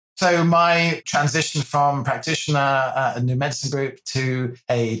So my transition from practitioner at a new medicine group to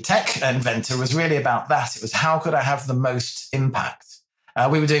a tech inventor was really about that. It was how could I have the most impact?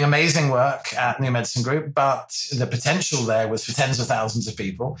 We were doing amazing work at New Medicine Group, but the potential there was for tens of thousands of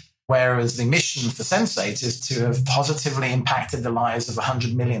people, whereas the mission for Sensate is to have positively impacted the lives of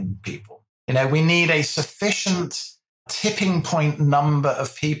 100 million people. We need a sufficient tipping point number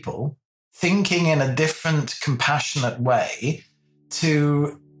of people thinking in a different, compassionate way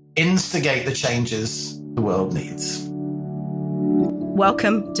to instigate the changes the world needs.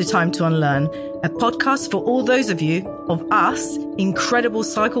 Welcome to Time to Unlearn, a podcast for all those of you, of us, incredible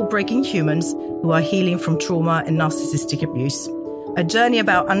cycle-breaking humans who are healing from trauma and narcissistic abuse. A journey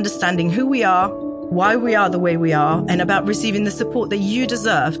about understanding who we are, why we are the way we are, and about receiving the support that you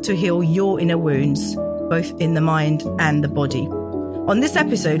deserve to heal your inner wounds, both in the mind and the body. On this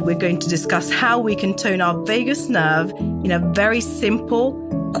episode, we're going to discuss how we can tone our vagus nerve in a very simple,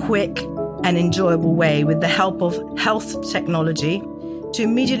 quick, and enjoyable way with the help of health technology to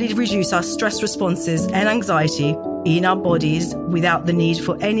immediately reduce our stress responses and anxiety in our bodies without the need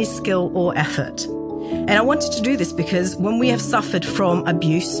for any skill or effort. And I wanted to do this because when we have suffered from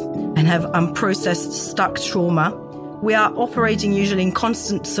abuse and have unprocessed stuck trauma, we are operating usually in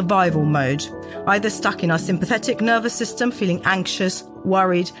constant survival mode, either stuck in our sympathetic nervous system, feeling anxious,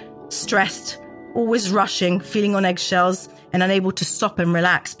 worried, stressed, always rushing, feeling on eggshells, and unable to stop and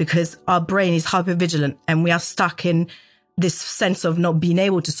relax because our brain is hypervigilant and we are stuck in this sense of not being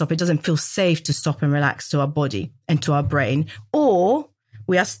able to stop. It doesn't feel safe to stop and relax to our body and to our brain. Or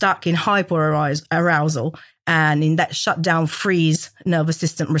we are stuck in hyperarousal and in that shutdown freeze nervous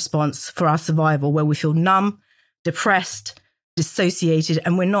system response for our survival, where we feel numb, depressed, dissociated,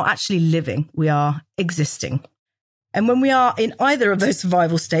 and we're not actually living, we are existing. And when we are in either of those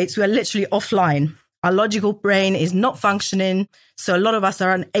survival states, we are literally offline. Our logical brain is not functioning, so a lot of us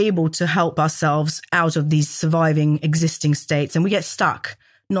are unable to help ourselves out of these surviving, existing states, and we get stuck,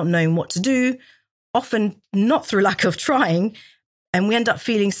 not knowing what to do, often not through lack of trying, and we end up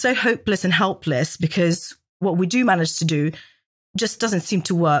feeling so hopeless and helpless because what we do manage to do just doesn't seem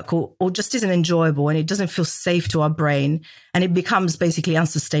to work or just isn't enjoyable, and it doesn't feel safe to our brain, and it becomes basically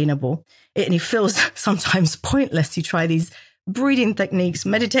unsustainable. And it feels sometimes pointless. You try these breathing techniques,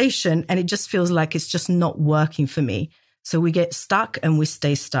 meditation, and it just feels like it's just not working for me. So we get stuck and we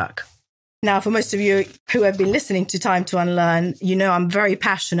stay stuck. Now, for most of you who have been listening to Time to Unlearn, you know I'm very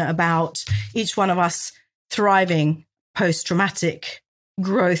passionate about each one of us thriving. Post-traumatic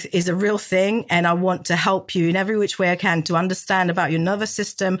growth is a real thing, and I want to help you in every which way I can to understand about your nervous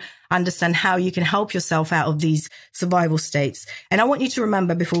system, understand how you can help yourself out of these survival states. And I want you to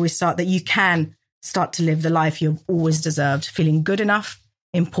remember before we start that you can start to live the life you've always deserved, feeling good enough,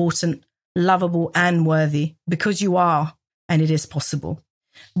 important, lovable, and worthy, because you are, and it is possible.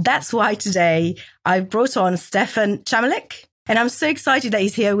 That's why today I brought on Stefan Chamalik. And I'm so excited that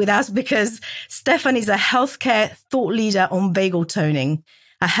he's here with us because Stefan is a healthcare thought leader on vagal toning,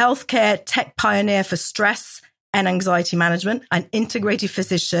 a healthcare tech pioneer for stress and anxiety management, an integrative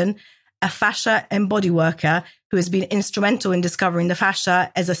physician, a fascia and body worker who has been instrumental in discovering the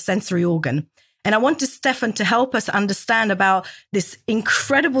fascia as a sensory organ. And I wanted Stefan to help us understand about this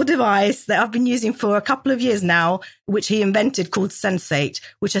incredible device that I've been using for a couple of years now, which he invented, called Sensate,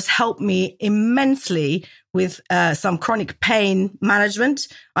 which has helped me immensely with some chronic pain management.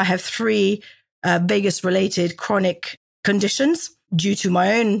 I have 3 vagus-related chronic conditions due to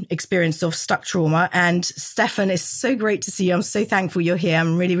my own experience of stuck trauma. And Stefan, it's so great to see you. I'm so thankful you're here.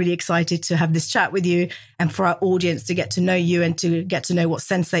 I'm really, really excited to have this chat with you and for our audience to get to know you and to get to know what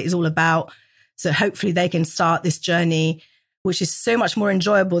Sensate is all about. So hopefully they can start this journey, which is so much more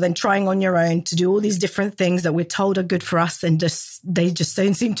enjoyable than trying on your own to do all these different things that we're told are good for us, and they just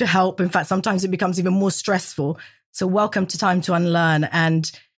don't seem to help. In fact, sometimes it becomes even more stressful. So welcome to Time to Unlearn,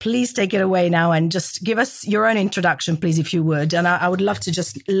 and please take it away now and just give us your own introduction, please, if you would. And I would love to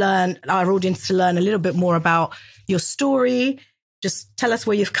just learn, our audience to learn a little bit more about your story. Just tell us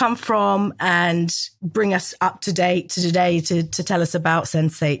where you've come from and bring us up to date to today to tell us about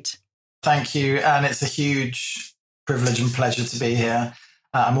Sensate. Thank you. And it's a huge privilege and pleasure to be here.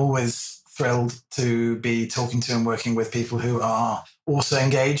 I'm always thrilled to be talking to and working with people who are also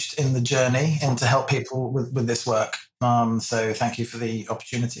engaged in the journey and to help people with this work. So thank you for the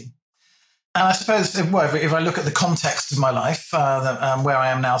opportunity. And I suppose if I look at the context of my life, where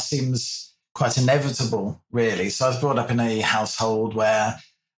I am now seems quite inevitable, really. So I was brought up in a household where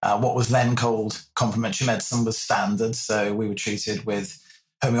what was then called complementary medicine was standard. So we were treated with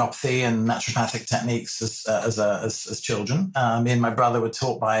homeopathy and naturopathic techniques as children. Me and my brother were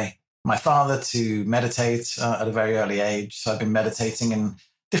taught by my father to meditate at a very early age. So I've been meditating and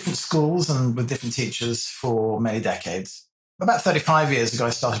different schools and with different teachers for many decades. About 35 years ago,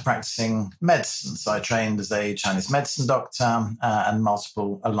 I started practicing medicine. So I trained as a Chinese medicine doctor and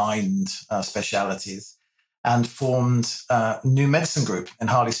multiple aligned specialities, and formed a new medicine group in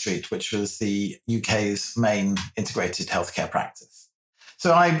Harley Street, which was the UK's main integrated healthcare practice.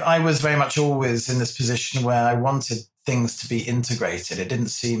 So I was very much always in this position where I wanted things to be integrated. It didn't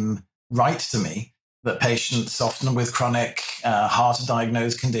seem right to me that patients, often with chronic, hard to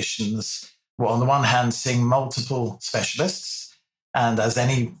diagnose conditions, were on the one hand seeing multiple specialists, and as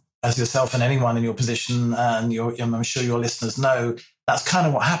yourself and anyone in your position, and I'm sure your listeners know, that's kind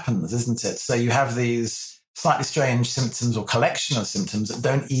of what happens, isn't it? So you have these slightly strange symptoms or collection of symptoms that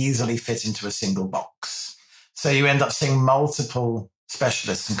don't easily fit into a single box. So you end up seeing multiple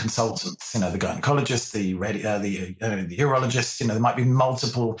specialists and consultants, the gynecologist, the urologist, there might be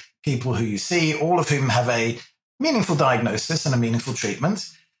multiple people who you see, all of whom have a meaningful diagnosis and a meaningful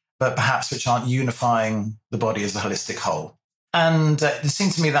treatment, but perhaps which aren't unifying the body as a holistic whole. And it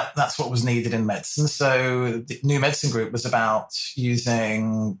seemed to me that that's what was needed in medicine. So the new medicine group was about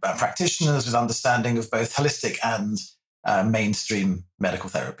using practitioners with understanding of both holistic and mainstream medical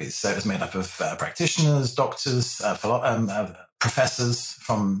therapies. So it was made up of practitioners, doctors, professors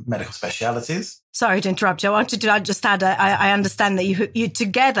from medical specialities. Sorry to interrupt you. I wanted to just add, I understand that you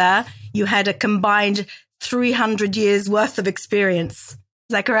together, you had a combined 300 years worth of experience. Is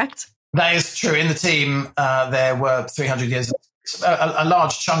that correct? That is true. In the team, there were 300 years, a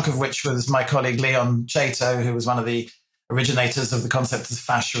large chunk of which was my colleague Leon Chato, who was one of the originators of the concept of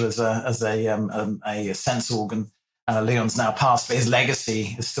fascia as a sense organ. Leon's now passed, but his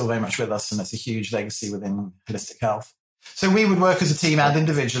legacy is still very much with us, and it's a huge legacy within holistic health. So we would work as a team and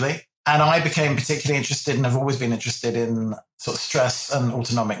individually, and I became particularly interested, and have always been interested in sort of stress and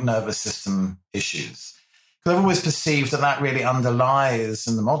autonomic nervous system issues. Because I've always perceived that really underlies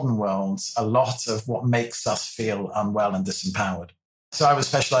in the modern world a lot of what makes us feel unwell and disempowered. So I was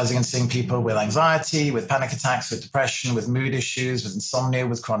specializing in seeing people with anxiety, with panic attacks, with depression, with mood issues, with insomnia,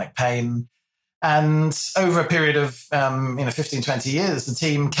 with chronic pain. And over a period of 15, 20 years, the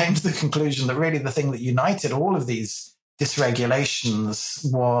team came to the conclusion that really the thing that united all of these dysregulations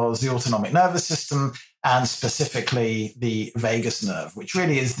was the autonomic nervous system, and specifically the vagus nerve, which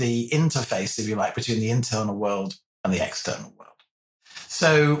really is the interface, if you like, between the internal world and the external world.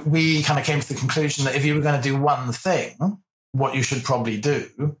 So we kind of came to the conclusion that if you were going to do one thing, what you should probably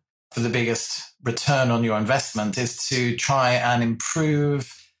do for the biggest return on your investment is to try and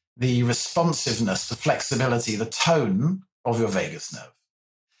improve the responsiveness, the flexibility, the tone of your vagus nerve.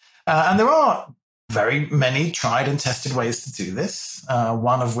 And there are very many tried and tested ways to do this,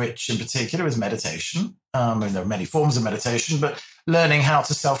 one of which in particular is meditation. There are many forms of meditation, but learning how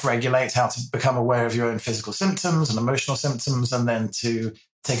to self-regulate, how to become aware of your own physical symptoms and emotional symptoms, and then to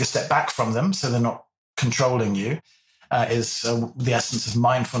take a step back from them so they're not controlling you, is the essence of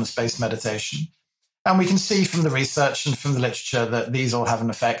mindfulness-based meditation. And we can see from the research and from the literature that these all have an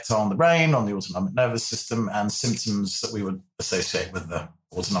effect on the brain, on the autonomic nervous system, and symptoms that we would associate with the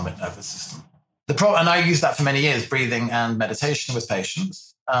autonomic nervous system. And I used that for many years, breathing and meditation with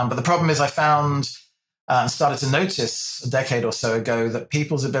patients. But the problem is I found and started to notice a decade or so ago that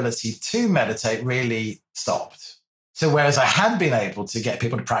people's ability to meditate really stopped. So whereas I had been able to get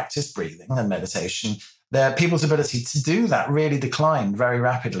people to practice breathing and meditation, people's ability to do that really declined very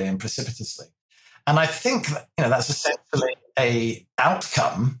rapidly and precipitously. And I think that's essentially an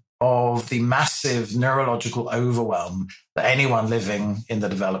outcome of the massive neurological overwhelm that anyone living in the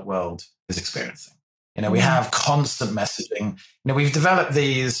developed world is experiencing. We have constant messaging. We've developed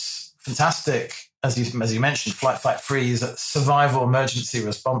these fantastic, as you mentioned, flight, fight, freeze, survival emergency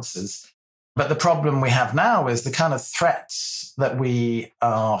responses. But the problem we have now is the kind of threats that we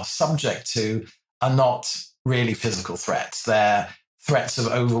are subject to are not really physical threats. They're threats of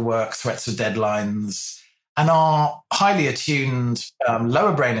overwork, threats of deadlines, and our highly attuned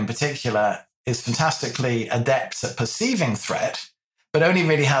lower brain in particular is fantastically adept at perceiving threat, but only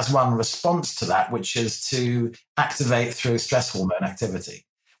really has one response to that, which is to activate through stress hormone activity,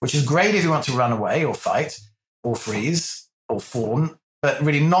 which is great if you want to run away or fight or freeze or fawn, but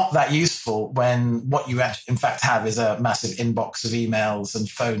really not that useful when what you in fact have is a massive inbox of emails and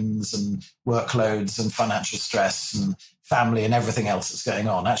phones and workloads and financial stress and family and everything else that's going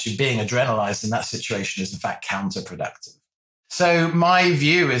on. Actually being adrenalized in that situation is in fact counterproductive. So my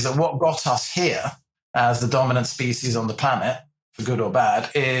view is that what got us here as the dominant species on the planet, for good or bad,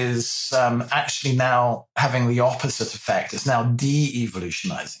 is actually now having the opposite effect. It's now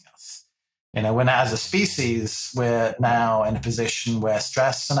de-evolutionizing us. When as a species, we're now in a position where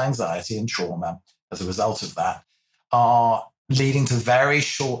stress and anxiety and trauma, as a result of that, are leading to very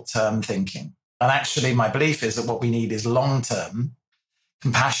short-term thinking. And actually, my belief is that what we need is long-term,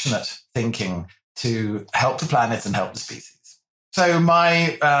 compassionate thinking to help the planet and help the species. So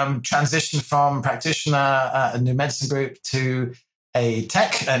my transition from practitioner, a new medicine group, to a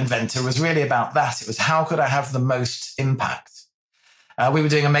tech inventor was really about that. It was, how could I have the most impact? We were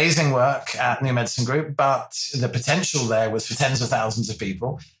doing amazing work at New Medicine Group, but the potential there was for tens of thousands of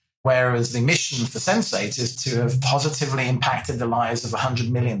people, whereas the mission for Sensate is to have positively impacted the lives of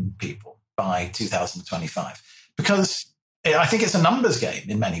 100 million people by 2025. Because I think it's a numbers game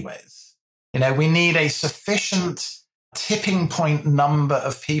in many ways. We need a sufficient tipping point number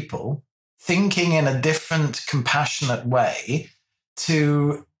of people thinking in a different, compassionate way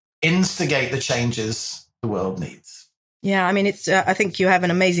to instigate the changes the world needs. Yeah, I mean, it's. I think you have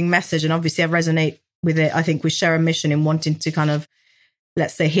an amazing message, and obviously I resonate with it. I think we share a mission in wanting to kind of,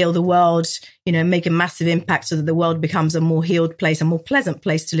 let's say, heal the world, make a massive impact so that the world becomes a more healed place, a more pleasant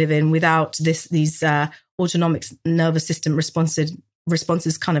place to live in without these autonomic nervous system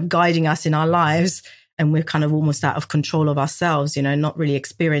responses kind of guiding us in our lives. And we're kind of almost out of control of ourselves, not really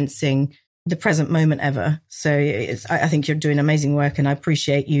experiencing the present moment ever. So I think you're doing amazing work, and I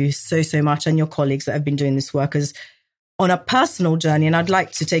appreciate you so much, and your colleagues that have been doing this work on a personal journey. And I'd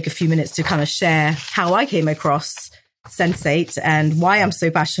like to take a few minutes to kind of share how I came across Sensate and why I'm so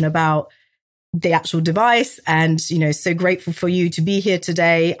passionate about the actual device, and, so grateful for you to be here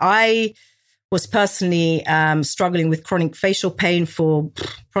today. I was personally struggling with chronic facial pain for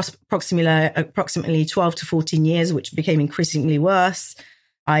approximately 12 to 14 years, which became increasingly worse.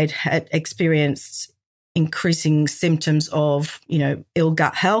 I'd had experienced increasing symptoms of, ill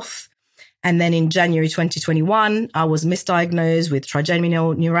gut health. And then in January 2021, I was misdiagnosed with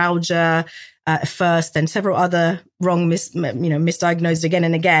trigeminal neuralgia at first, and several other misdiagnosed again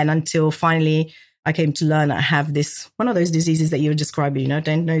and again, until finally I came to learn I have one of those diseases that you were describing.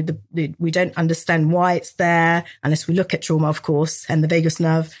 We don't understand why it's there unless we look at trauma, of course, and the vagus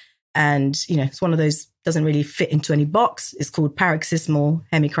nerve. And, it's one of those, doesn't really fit into any box. It's called paroxysmal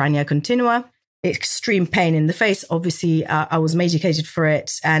hemicrania continua. Extreme pain in the face. Obviously, I was medicated for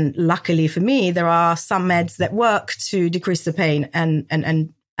it. And luckily for me, there are some meds that work to decrease the pain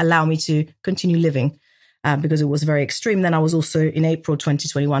and allow me to continue living because it was very extreme. Then I was also in April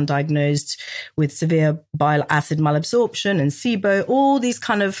 2021 diagnosed with severe bile acid malabsorption and SIBO, all these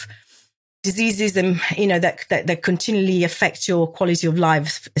kind of diseases and, that continually affect your quality of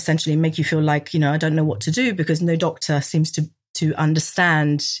life, essentially make you feel like, I don't know what to do because no doctor seems to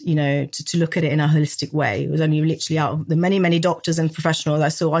understand, to look at it in a holistic way. It was only literally out of the many doctors and professionals I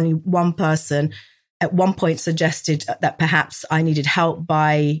saw, only one person at one point suggested that perhaps I needed help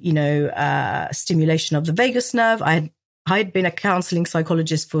by, stimulation of the vagus nerve. I had been a counseling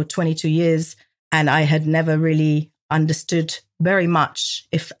psychologist for 22 years, and I had never really understood very much,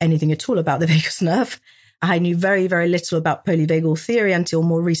 if anything at all, about the vagus nerve. I knew very, very little about polyvagal theory until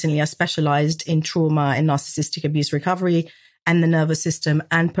more recently I specialized in trauma and narcissistic abuse recovery and the nervous system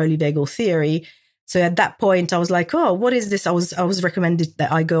and polyvagal theory. So at that point, I was like, oh, what is this? I was recommended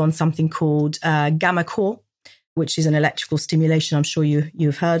that I go on something called Gamma Core, which is an electrical stimulation. I'm sure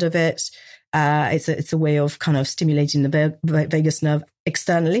you've heard of it. It's a way of kind of stimulating the vagus nerve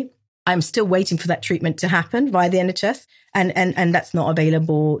externally. I'm still waiting for that treatment to happen via the NHS, and that's not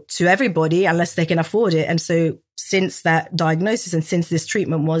available to everybody unless they can afford it. And so since that diagnosis and since this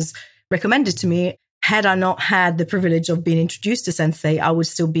treatment was recommended to me, had I not had the privilege of being introduced to Sensate, I would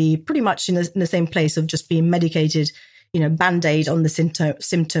still be pretty much in the same place of just being medicated, Band-Aid on the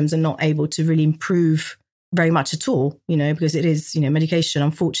symptoms and not able to really improve very much at all, because it is, medication,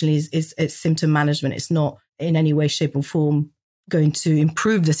 unfortunately, is symptom management. It's not in any way, shape or form going to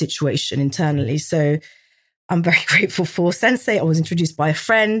improve the situation internally. So I'm very grateful for Sensate. I was introduced by a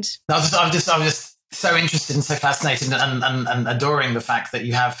friend. I'm just so interested and so fascinated and adoring the fact that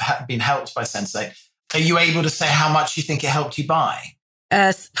you have been helped by Sensate. Are you able to say how much you think it helped you by?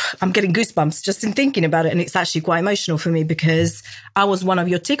 I'm getting goosebumps just in thinking about it. And it's actually quite emotional for me because I was one of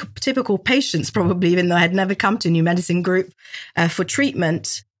your typical patients, probably, even though I had never come to a New Medicine Group for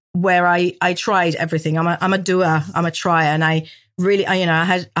treatment, where I tried everything. I'm a doer, I'm a trier. And I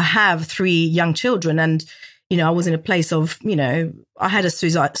have 3 young children, and, I was in a place of, I had a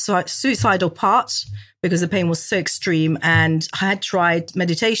suicidal part because the pain was so extreme. And I had tried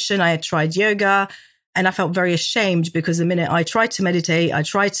meditation, I had tried yoga, and I felt very ashamed because the minute I tried to meditate, I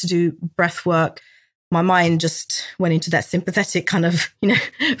tried to do breath work, my mind just went into that sympathetic kind of,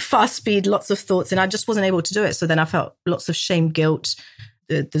 fast speed, lots of thoughts, and I just wasn't able to do it. So then I felt lots of shame, guilt.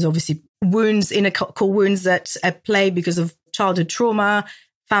 There's obviously wounds, inner core wounds that at play because of childhood trauma,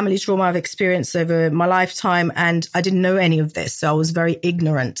 family trauma I've experienced over my lifetime, and I didn't know any of this. So I was very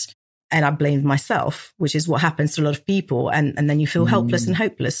ignorant, and I blamed myself, which is what happens to a lot of people. And then you feel helpless and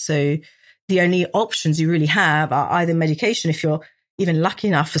hopeless. So the only options you really have are either medication, if you're even lucky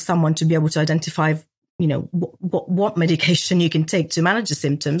enough for someone to be able to identify, what medication you can take to manage the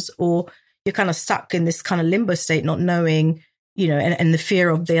symptoms, or you're kind of stuck in this kind of limbo state, not knowing, and the fear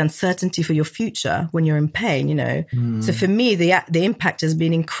of the uncertainty for your future when you're in pain, So for me, the impact has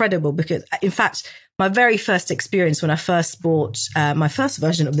been incredible, because in fact, my very first experience when I first bought my first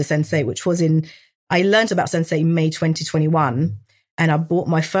version of the Sensate, which was I learned about Sensate in May 2021. And I bought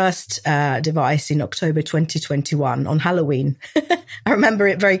my first device in October 2021 on Halloween. I remember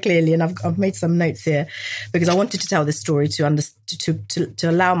it very clearly, and I've made some notes here because I wanted to tell this story to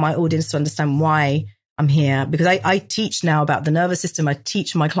allow my audience to understand why I'm here. Because I teach now about the nervous system. I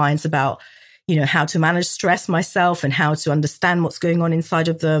teach my clients about, how to manage stress myself, and how to understand what's going on inside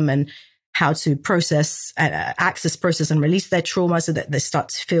of them, and how to access, process, and release their trauma so that they start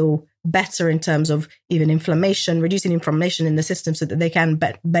to feel better in terms of even reducing inflammation in the system, so that they can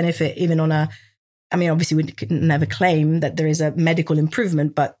benefit even obviously we can never claim that there is a medical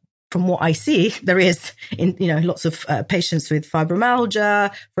improvement, but from what I see, there is lots of patients with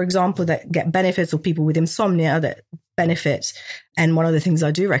fibromyalgia, for example, that get benefits, or people with insomnia that benefit. And one of the things I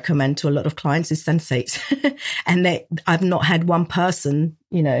do recommend to a lot of clients is Sensate. And I've not had one person,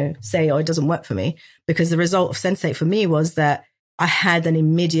 say, oh, it doesn't work for me, because the result of Sensate for me was that I had an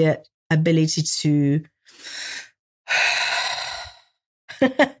immediate ability to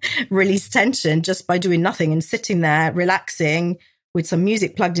release tension just by doing nothing and sitting there, relaxing with some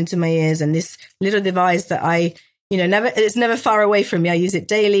music plugged into my ears, and this little device that it's never far away from me. I use it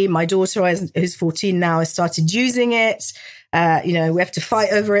daily. My daughter, who's 14 now, has started using it. We have to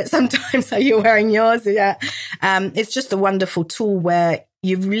fight over it sometimes. Are you wearing yours? Yeah. It's just a wonderful tool where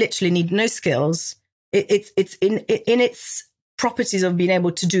you literally need no skills. It's in its properties of being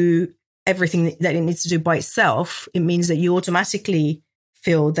able to do everything that it needs to do by itself. It means that you automatically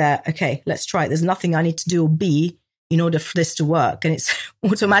feel that, okay, let's try it. There's nothing I need to do or be in order for this to work. And it's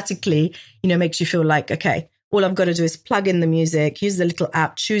automatically, makes you feel like, okay, all I've got to do is plug in the music, use the little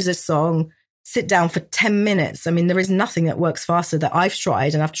app, choose a song, sit down for 10 minutes. I mean, there is nothing that works faster that I've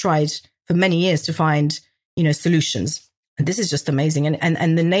tried, and I've tried for many years to find, solutions. And this is just amazing.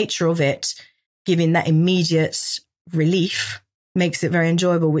 And the nature of it, giving that immediate relief, makes it very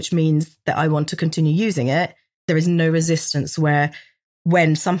enjoyable, which means that I want to continue using it. There is no resistance, where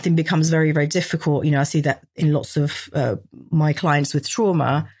when something becomes very, very difficult, I see that in lots of my clients with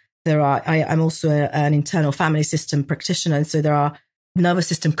trauma, I'm also an internal family system practitioner. And so there are nervous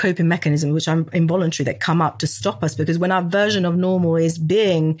system coping mechanisms, which are involuntary, that come up to stop us, because when our version of normal is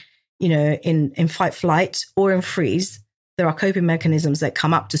being, in fight, flight, or in freeze, there are coping mechanisms that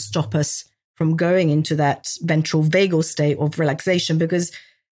come up to stop us from going into that ventral vagal state of relaxation, because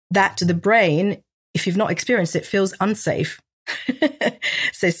that, to the brain, if you've not experienced it, feels unsafe.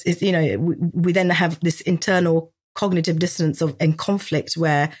 So we then have this internal cognitive dissonance and conflict,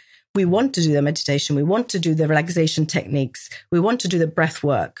 where we want to do the meditation, we want to do the relaxation techniques, we want to do the breath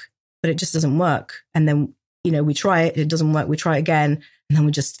work, but it just doesn't work. And then, we try it doesn't work, we try again, and then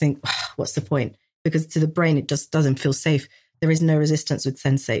we just think, what's the point? Because to the brain, it just doesn't feel safe. There is no resistance with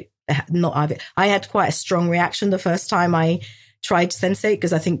Sensate. I had quite a strong reaction the first time I tried Sensate,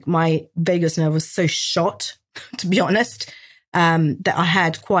 because I think my vagus nerve was so shot, to be honest, that I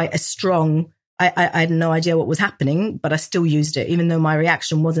had quite a strong, I had no idea what was happening, but I still used it. Even though my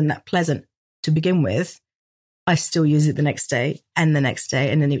reaction wasn't that pleasant to begin with, I still used it the next day and the next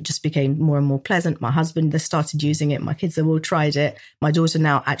day. And then it just became more and more pleasant. My husband, they started using it. My kids have all tried it. My daughter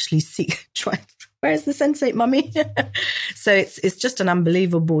now actually where's the Sensate, mummy? So it's just an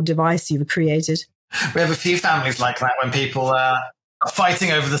unbelievable device you've created. We have a few families like that, when people are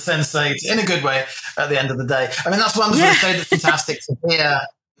fighting over the Sensate in a good way at the end of the day. I mean, that's wonderful. Yeah. It's so fantastic to hear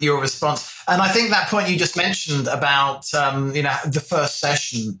your response. And I think that point you just mentioned about, the first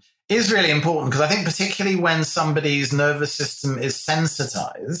session is really important, because I think particularly when somebody's nervous system is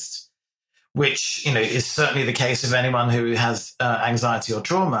sensitized, which, is certainly the case of anyone who has anxiety or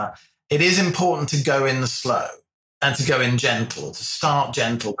trauma, it is important to go in slow and to go in gentle, to start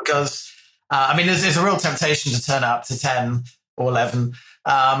gentle, because, there's a real temptation to turn up to 10 or 11.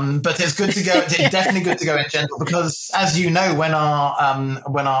 But it's good to go. It's definitely good to go in gentle, because, as you know, when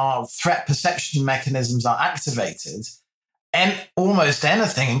our threat perception mechanisms are activated, and almost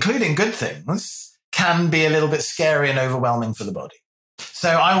anything, including good things, can be a little bit scary and overwhelming for the body. So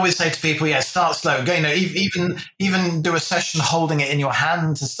I always say to people, start slow. Go, even do a session holding it in your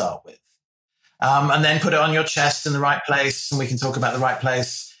hand to start with. And then put it on your chest in the right place, and we can talk about the right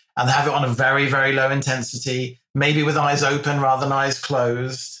place, and have it on a very, very low intensity, maybe with eyes open rather than eyes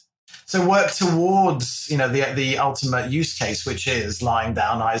closed. So work towards, the ultimate use case, which is lying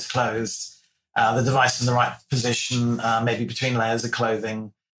down, eyes closed, the device in the right position, maybe between layers of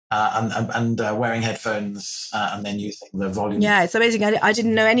clothing, and wearing headphones, and then using the volume. Yeah, it's amazing. I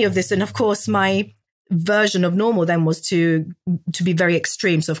didn't know any of this. And of course, my version of normal then was to be very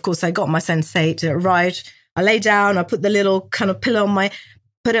extreme. So of course, I got my Sensate, right? I lay down, I put the little kind of pillow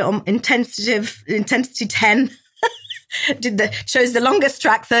put it on intensity 10. Chose the longest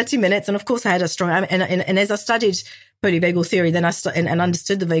track, 30 minutes. And of course, I had a strong, and as I studied polyvagal theory, then and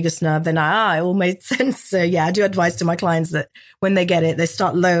understood the vagus nerve, then it all made sense. So yeah, I do advise to my clients that when they get it, they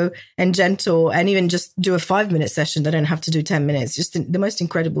start low and gentle, and even just do a 5-minute session. They don't have to do 10 minutes. Just the most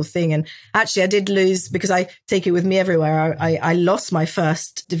incredible thing. And actually, I did lose, because I take it with me everywhere. I lost my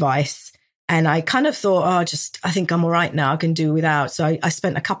first device, and I kind of thought, I think I'm all right now. I can do without. So I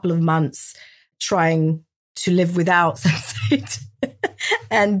spent a couple of months trying to live without Sensate.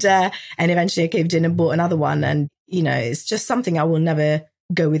 and eventually I caved in and bought another one. And, it's just something I will never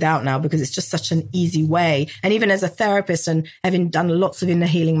go without now, because it's just such an easy way. And even as a therapist and having done lots of inner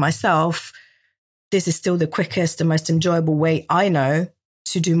healing myself, this is still the quickest and most enjoyable way I know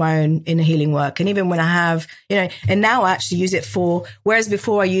to do my own inner healing work. And even when I have, and now I actually use it whereas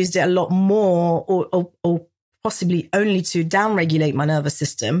before I used it a lot more or possibly only to downregulate my nervous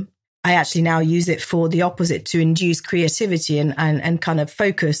system, I actually now use it for the opposite, to induce creativity and kind of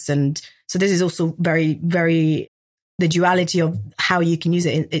focus. And so this is also very, very the duality of how you can use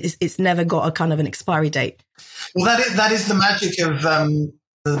it. It's never got a kind of an expiry date. Well, that is the magic of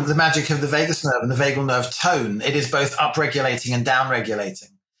the magic of the vagus nerve and the vagal nerve tone. It is both upregulating and downregulating.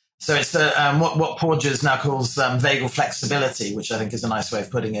 So it's the what Porges now calls vagal flexibility, which I think is a nice way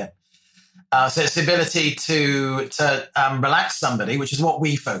of putting it. So it's the ability to relax somebody, which is what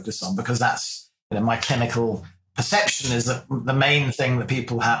we focus on, because that's my clinical perception is that the main thing that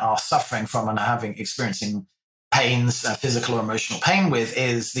people are suffering from and are experiencing pains, physical or emotional pain with,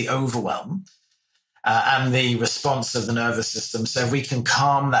 is the overwhelm and the response of the nervous system. So if we can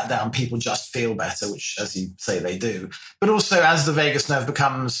calm that down, people just feel better, which, as you say, they do. But also, as the vagus nerve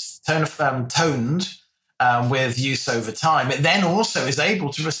becomes toned with use over time, it then also is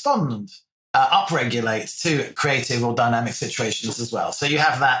able to respond, upregulate to creative or dynamic situations as well. So you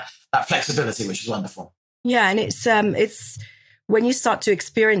have that flexibility, which is wonderful. Yeah, and it's when you start to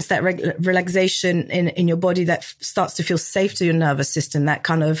experience that relaxation in your body, that starts to feel safe to your nervous system. That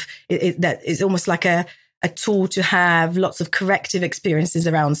kind of that is almost like a tool to have lots of corrective experiences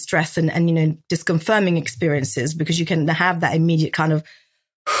around stress and disconfirming experiences, because you can have that immediate kind of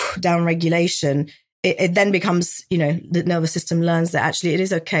down regulation. It then becomes, the nervous system learns that actually it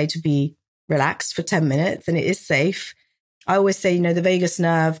is okay to be relaxed for 10 minutes and it is safe. I always say, the vagus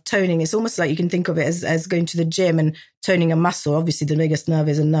nerve toning, it's almost like you can think of it as going to the gym and toning a muscle. Obviously, the vagus nerve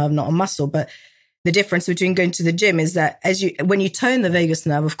is a nerve, not a muscle. But the difference between going to the gym is that when you tone the vagus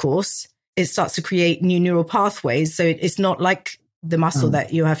nerve, of course, it starts to create new neural pathways. So it's not like the muscle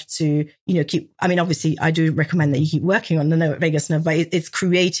that you have to, keep. I mean, obviously, I do recommend that you keep working on the vagus nerve, but it's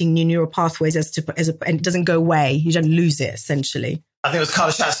creating new neural pathways and it doesn't go away. You don't lose it, essentially. I think it was Carl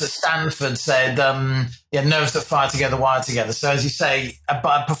Schatz at Stanford said, nerves that fire together, wire together. So as you say,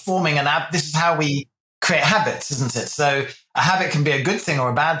 by performing this is how we create habits, isn't it? So a habit can be a good thing or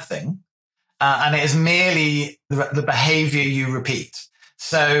a bad thing. And it is merely the behavior you repeat.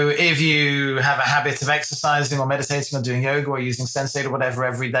 So if you have a habit of exercising or meditating or doing yoga or using Sensate or whatever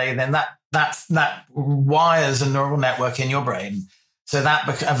every day, then that wires a neural network in your brain. So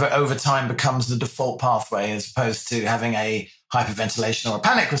that over time becomes the default pathway, as opposed to having a hyperventilation or a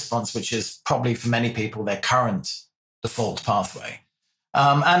panic response, which is probably for many people their current default pathway.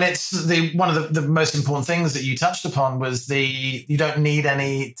 And it's one of the most important things that you touched upon was you don't need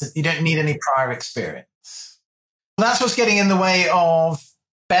any prior experience. That's what's getting in the way of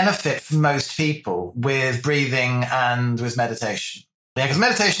benefit for most people with breathing and with meditation. Yeah, because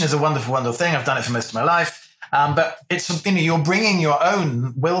meditation is a wonderful, wonderful thing. I've done it for most of my life. But it's something you're bringing your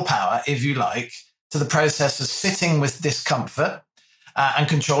own willpower, if you like, to the process of sitting with discomfort and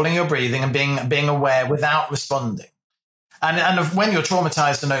controlling your breathing and being aware without responding. And when you're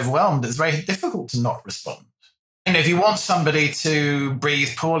traumatized and overwhelmed, it's very difficult to not respond. If you want somebody to breathe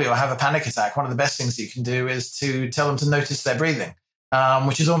poorly or have a panic attack, one of the best things you can do is to tell them to notice their breathing,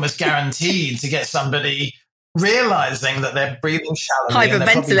 which is almost guaranteed to get somebody realizing that they're breathing shallowly and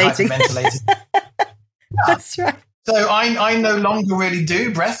they're probably hyperventilating. That's right. So I no longer really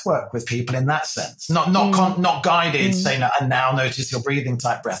do breath work with people in that sense, not guided, say, and now notice your breathing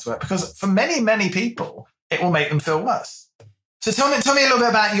type breath work, because for many people, it will make them feel worse. So tell me a little bit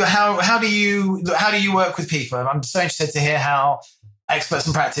about you. How do you work with people? I'm so interested to hear how experts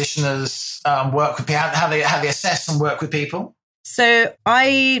and practitioners work with people, how they assess and work with people. So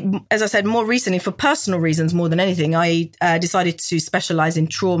as I said, more recently, for personal reasons more than anything, I decided to specialize in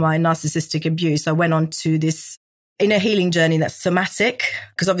trauma and narcissistic abuse. I went on to this inner healing journey that's somatic,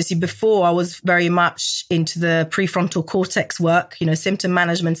 because obviously before I was very much into the prefrontal cortex work, symptom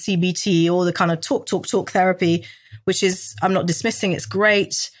management, CBT, all the kind of talk therapy, which is, I'm not dismissing, it's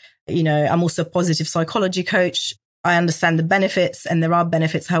great. I'm also a positive psychology coach. I understand the benefits, and there are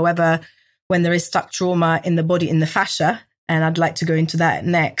benefits. However, when there is stuck trauma in the body, in the fascia, and I'd like to go into that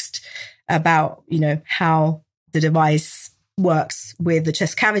next about, how the device works with the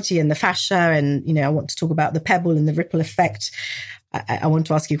chest cavity and the fascia. And, I want to talk about the pebble and the ripple effect. I want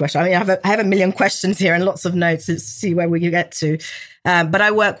to ask you a question. I mean, I have a million questions here and lots of notes. Let's see where we can get to. But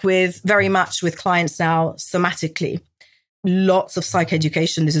I work very much with clients now somatically. Lots of psych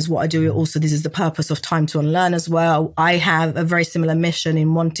education. This is what I do. Also, this is the purpose of Time to Unlearn as well. I have a very similar mission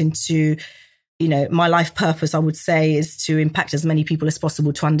in wanting to, my life purpose, I would say, is to impact as many people as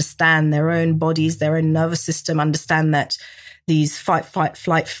possible to understand their own bodies, their own nervous system, understand that these fight,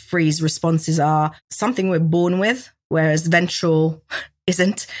 flight, freeze responses are something we're born with, whereas ventral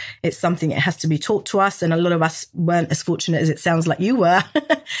isn't. It's something that has to be taught to us. And a lot of us weren't as fortunate as it sounds like you were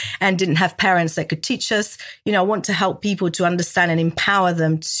and didn't have parents that could teach us. I want to help people to understand and empower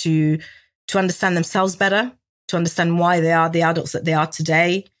them to understand themselves better, to understand why they are the adults that they are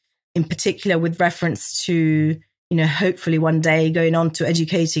today, in particular with reference to, hopefully one day going on to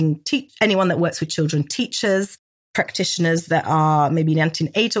educating anyone that works with children, teachers, practitioners that are maybe in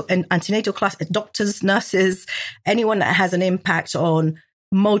antenatal class, doctors, nurses, anyone that has an impact on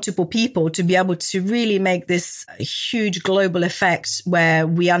multiple people, to be able to really make this huge global effect where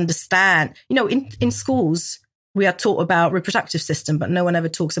we understand, in schools, we are taught about reproductive system, but no one ever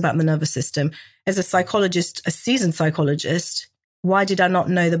talks about the nervous system. As a psychologist, a seasoned psychologist, why did I not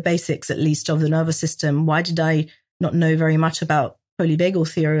know the basics, at least, of the nervous system? Why did I not know very much about polyvagal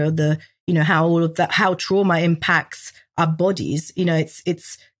theory or how all of that, how trauma impacts our bodies?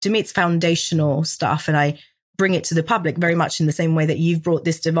 It's to me, it's foundational stuff. And I bring it to the public very much in the same way that you've brought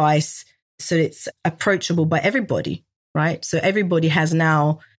this device, so it's approachable by everybody, right? So everybody has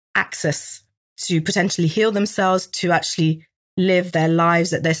now access to potentially heal themselves, to actually live their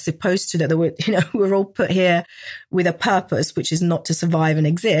lives that they're supposed to, that we're all put here with a purpose, which is not to survive and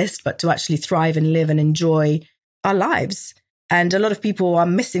exist, but to actually thrive and live and enjoy our lives. And a lot of people are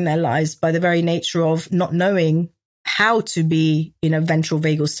missing their lives by the very nature of not knowing how to be in a ventral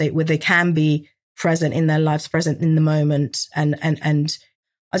vagal state where they can be present in their lives, present in the moment. And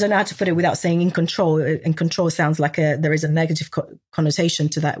I don't know how to put it without saying in control. And control sounds like there is a negative connotation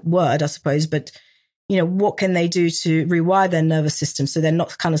to that word, I suppose. But, what can they do to rewire their nervous system so they're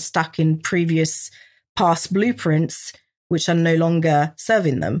not kind of stuck in previous past blueprints, which are no longer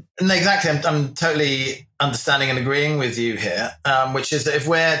serving them? And exactly. I'm totally understanding and agreeing with you here, which is that if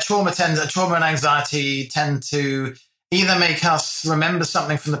trauma and anxiety tend to either make us remember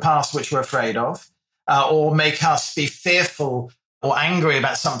something from the past which we're afraid of, or make us be fearful or angry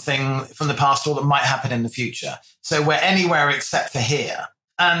about something from the past or that might happen in the future. So we're anywhere except for here.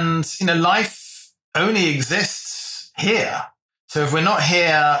 And, life only exists here. So if we're not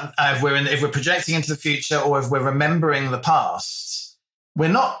here, if we're projecting into the future, or if we're remembering the past, we're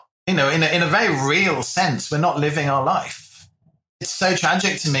not, in a very real sense, we're not living our life. It's so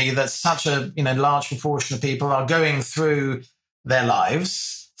tragic to me that such a large proportion of people are going through their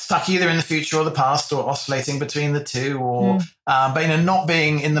lives stuck either in the future or the past, or oscillating between the two, or but not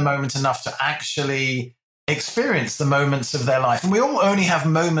being in the moment enough to actually experience the moments of their life. And we all only have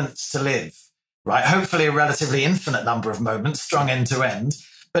moments to live. Right, hopefully a relatively infinite number of moments strung end to end.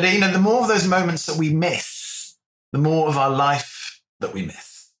 But, the more of those moments that we miss, the more of our life that we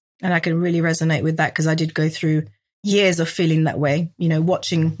miss. And I can really resonate with that, because I did go through years of feeling that way,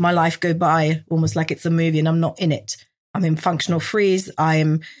 watching my life go by almost like it's a movie and I'm not in it. I'm in functional freeze.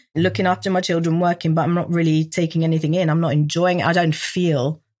 I'm looking after my children, working, but I'm not really taking anything in. I'm not enjoying it. I don't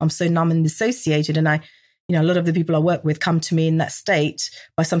feel. I'm so numb and dissociated. And a lot of the people I work with come to me in that state.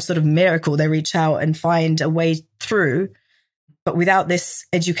 By some sort of miracle, they reach out and find a way through. But without this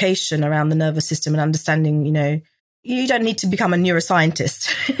education around the nervous system and understanding, you don't need to become a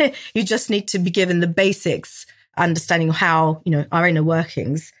neuroscientist. You just need to be given the basics, understanding how, our inner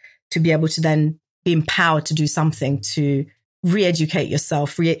workings, to be able to then be empowered to do something to re-educate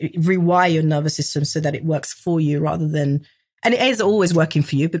yourself, rewire your nervous system so that it works for you rather than, and it is always working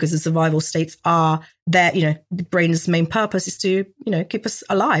for you because the survival states are there. The brain's main purpose is to, keep us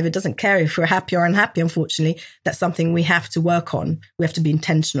alive. It doesn't care if we're happy or unhappy, unfortunately. That's something we have to work on. We have to be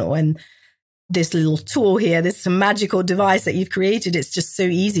intentional. And this little tool here, this magical device that you've created, it's just so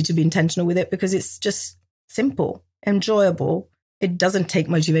easy to be intentional with it because it's just simple, enjoyable. It doesn't take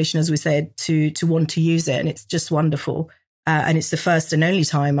motivation, as we said, to want to use it. And it's just wonderful. And it's the first and only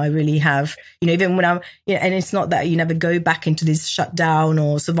time I really have, even when I'm, and it's not that you never go back into these shutdown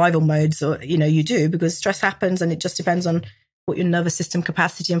or survival modes or, you do, because stress happens and it just depends on what your nervous system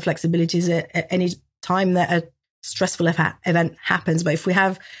capacity and flexibility is at any time that a stressful event happens. But if we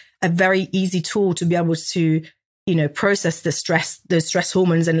have a very easy tool to be able to, process those stress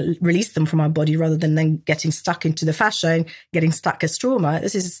hormones and release them from our body rather than then getting stuck into the fascia and getting stuck as trauma,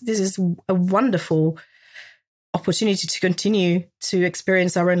 this is a wonderful opportunity to continue to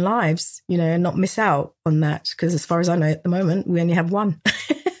experience our own lives, and not miss out on that. Because as far as I know at the moment, we only have one.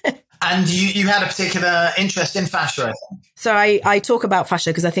 And you had a particular interest in fascia, I think. So I talk about fascia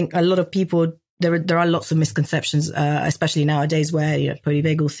because I think a lot of people, there are lots of misconceptions, especially nowadays where,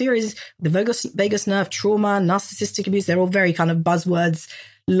 polyvagal theories, the vagus nerve, trauma, narcissistic abuse, they're all very kind of buzzwords,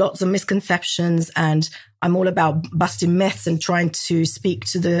 lots of misconceptions. And I'm all about busting myths and trying to speak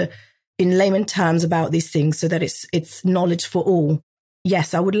in layman terms about these things so that it's knowledge for all.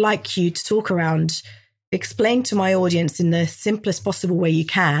 Yes, I would like you to talk around, explain to my audience in the simplest possible way you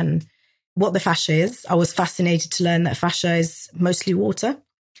can what the fascia is. I was fascinated to learn that fascia is mostly water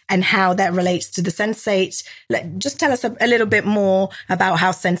and how that relates to the Sensate. Just tell us a little bit more about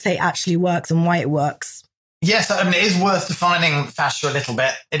how Sensate actually works and why it works. Yes, it is worth defining fascia a little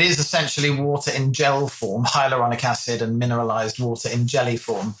bit. It is essentially water in gel form, hyaluronic acid and mineralized water in jelly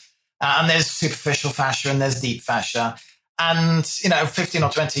form. And there's superficial fascia and there's deep fascia. And, 15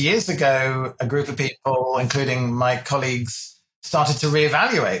 or 20 years ago, a group of people, including my colleagues, started to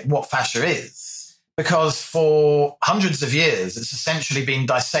reevaluate what fascia is. Because for hundreds of years, it's essentially been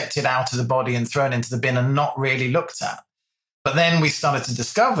dissected out of the body and thrown into the bin and not really looked at. But then we started to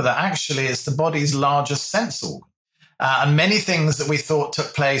discover that actually it's the body's largest sense organ. And many things that we thought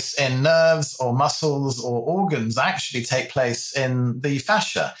took place in nerves or muscles or organs actually take place in the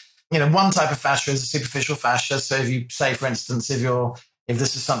fascia. One type of fascia is a superficial fascia. So if you say, for instance, if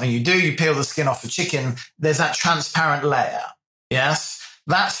this is something you do, you peel the skin off a chicken, there's that transparent layer. Yes,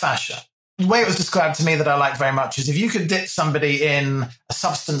 that's fascia. The way it was described to me that I like very much is if you could dip somebody in a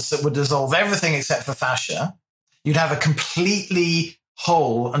substance that would dissolve everything except for fascia, you'd have a completely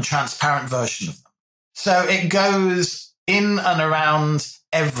whole and transparent version of them. So it goes in and around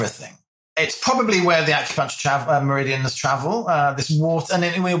everything. It's probably where the acupuncture meridians travel, this water.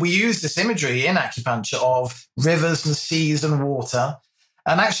 And we use this imagery in acupuncture of rivers and seas and water.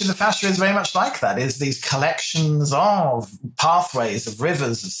 And actually the fascia is very much like that, is these collections of pathways of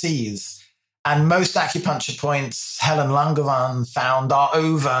rivers, of seas. And most acupuncture points, Helen Langevan found, are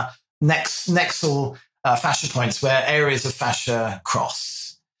over nexal fascia points where areas of fascia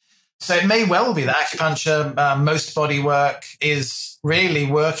cross. So it may well be that acupuncture, most body work is really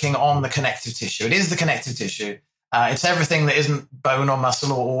working on the connective tissue. It is the connective tissue. It's everything that isn't bone or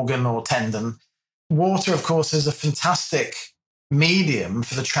muscle or organ or tendon. Water, of course, is a fantastic medium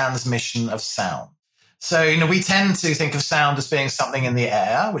for the transmission of sound. So, we tend to think of sound as being something in the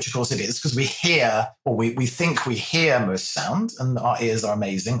air, which of course it is, because we hear, or we think we hear most sound, and our ears are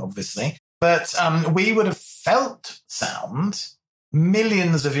amazing, obviously. But we would have felt sound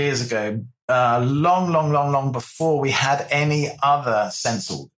millions of years ago, long before we had any other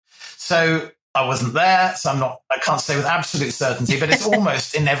sense organ. So I wasn't there, so I can't say with absolute certainty, but it's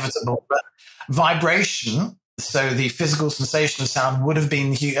almost inevitable. But vibration, so the physical sensation of sound, would have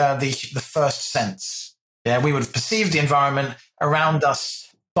been the first sense. Yeah, we would have perceived the environment around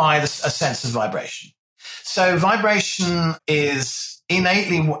us by a sense of vibration. So vibration is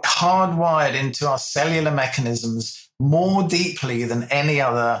innately hardwired into our cellular mechanisms more deeply than any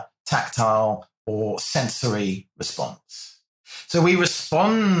other tactile or sensory response. So we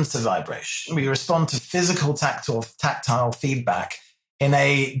respond to vibration, we respond to physical tactile feedback in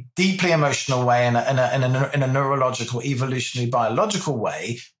a deeply emotional way, in a neurological, evolutionary, biological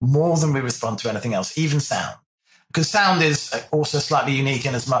way, more than we respond to anything else, even sound. Because sound is also slightly unique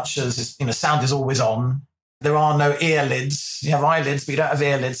in as much as, sound is always on. There are no ear lids. You have eyelids, but you don't have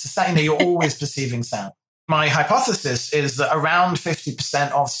ear lids. So, you're always perceiving sound. My hypothesis is that around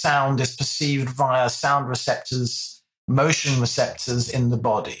 50% of sound is perceived via sound receptors, motion receptors in the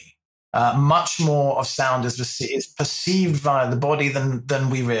body. Much more of sound is perceived via the body than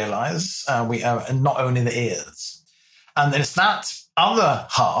we realize, and not only the ears. And it's that other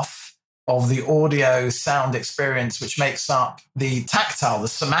half of the audio sound experience which makes up the tactile, the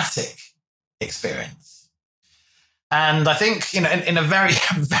somatic experience. And I think, in a very,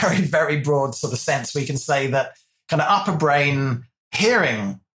 very, very broad sort of sense, we can say that kind of upper brain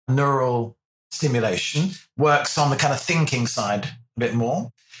hearing neural stimulation works on the kind of thinking side a bit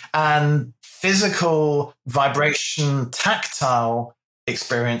more. And physical vibration, tactile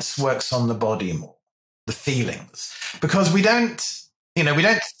experience works on the body more, the feelings. Because we don't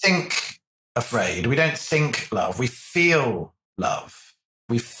think afraid. We don't think love. We feel love.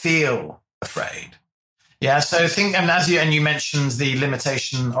 We feel afraid. Yeah. So and you mentioned the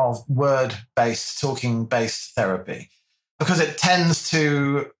limitation of word-based, talking-based therapy, because it tends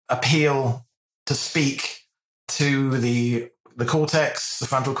to appeal to speak to the cortex, the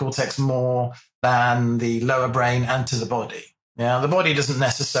frontal cortex, more than the lower brain and to the body. Yeah. The body doesn't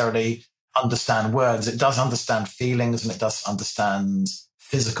necessarily understand words. It does understand feelings, and it does understand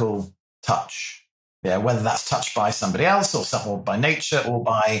physical touch. Yeah, whether that's touched by somebody else or by nature or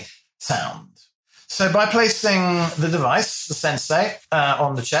by sound. So by placing the device, the Sensate,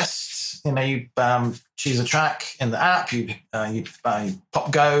 on the chest, you choose a track in the app, you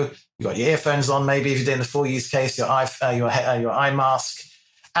pop go, you got your earphones on, maybe if you're doing the full use case, your eye mask,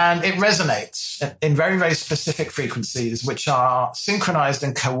 and it resonates in very, very specific frequencies, which are synchronized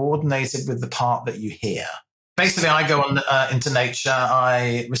and coordinated with the part that you hear. Basically, I go into nature.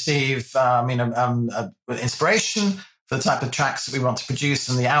 I receive, inspiration for the type of tracks that we want to produce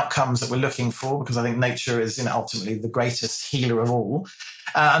and the outcomes that we're looking for, because I think nature is, ultimately the greatest healer of all.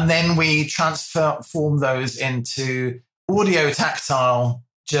 And then we transform those into audio tactile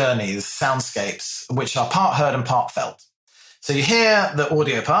journeys, soundscapes, which are part heard and part felt. So you hear the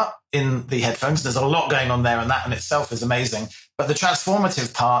audio part in the headphones. There's a lot going on there, and that in itself is amazing. But the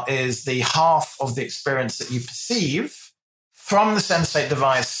transformative part is the half of the experience that you perceive from the Sensate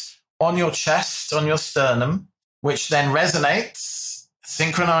device on your chest, on your sternum, which then resonates,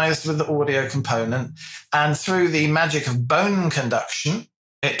 synchronized with the audio component. And through the magic of bone conduction,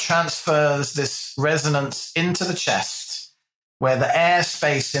 it transfers this resonance into the chest, where the air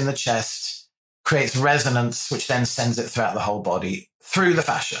space in the chest creates resonance, which then sends it throughout the whole body through the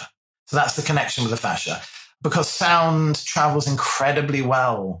fascia. So that's the connection with the fascia, because sound travels incredibly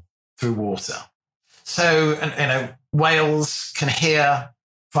well through water. So, whales can hear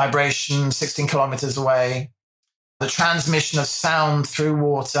vibration 16 kilometers away. The transmission of sound through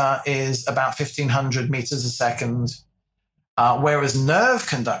water is about 1,500 meters a second, whereas nerve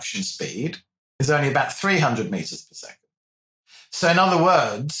conduction speed is only about 300 meters per second. So in other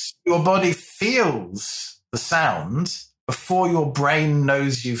words, your body feels the sound before your brain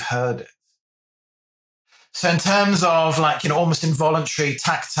knows you've heard it. So in terms of almost involuntary,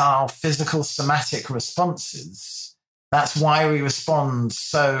 tactile, physical, somatic responses, that's why we respond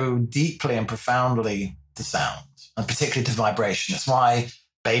so deeply and profoundly to sound, and particularly to vibration. It's why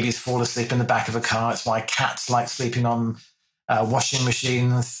babies fall asleep in the back of a car. It's why cats like sleeping on washing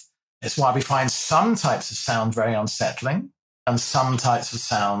machines. It's why we find some types of sound very unsettling and some types of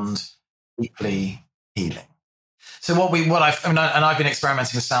sound deeply healing. So I've been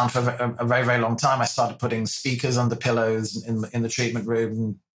experimenting with sound for a very, very long time. I started putting speakers under pillows in the treatment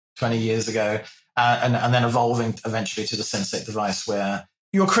room 20 years ago, and then evolving eventually to the Sensate device, where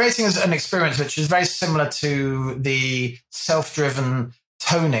you're creating an experience which is very similar to the self-driven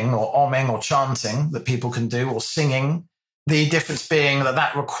toning or omming or chanting that people can do, or singing. The difference being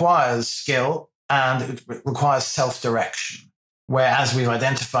that requires skill and it requires self-direction. Whereas we've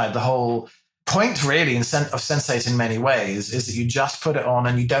identified the whole point really of Sensate in many ways is that you just put it on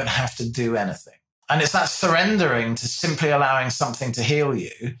and you don't have to do anything. And it's that surrendering to simply allowing something to heal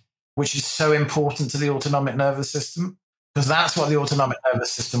you, which is so important to the autonomic nervous system, because that's what the autonomic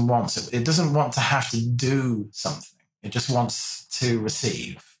nervous system wants. It doesn't want to have to do something. It just wants to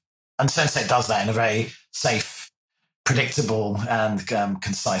receive. And Sensate does that in a very safe, predictable and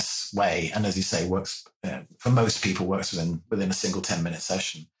concise way. And as you say, works for most people, works within a single 10-minute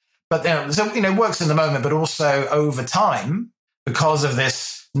session. But works in the moment, but also over time, because of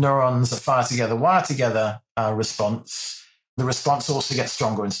this neurons that fire together, wire together response, the response also gets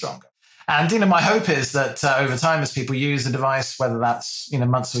stronger and stronger. And my hope is that over time, as people use the device, whether that's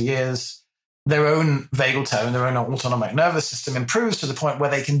months or years, their own vagal tone, their own autonomic nervous system improves to the point where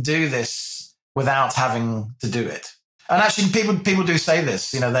they can do this without having to do it. And actually, people do say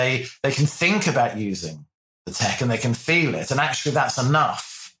this. They can think about using the tech and they can feel it, and actually, that's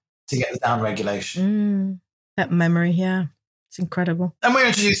enough to get the down regulation. That memory, yeah, it's incredible. And we're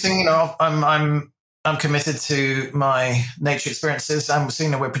introducing. I'm committed to my nature experiences, and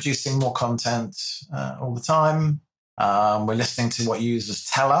we're producing more content all the time. We're listening to what users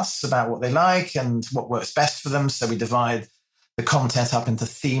tell us about what they like and what works best for them. So we divide the content up into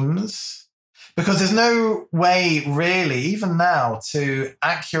themes, because there's no way really, even now, to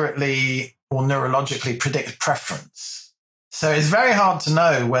accurately or neurologically predict preference. So it's very hard to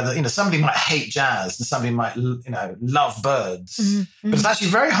know whether, somebody might hate jazz and somebody might, love birds. Mm-hmm. But it's actually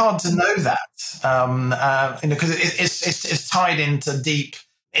very hard to know that, because it's tied into deep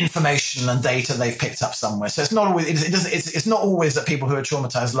information and data they've picked up somewhere. So it's not always, it's not always that people who are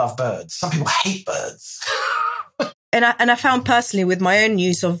traumatized love birds. Some people hate birds. And I found personally with my own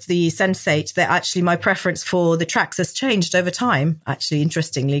use of the Sensate that actually my preference for the tracks has changed over time, actually,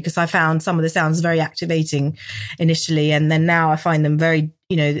 interestingly, because I found some of the sounds very activating initially. And then now I find them very,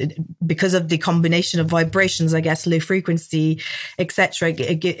 because of the combination of vibrations, I guess, low frequency, etc.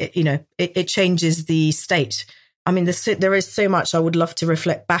 It changes the state. I mean, there is so much I would love to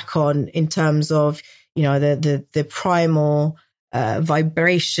reflect back on in terms of, the primal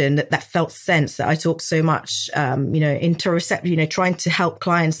vibration, that felt sense that I talk so much, interoception, trying to help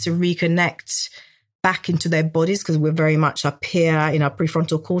clients to reconnect back into their bodies, because we're very much up here in our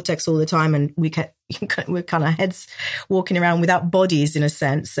prefrontal cortex all the time, and we're kind of heads walking around without bodies in a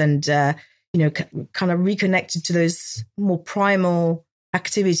sense, and kind of reconnected to those more primal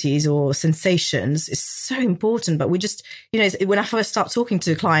activities or sensations is so important. But we just, when I first start talking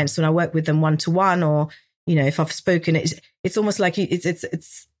to clients, when I work with them one-to-one, or if I've spoken, it's almost like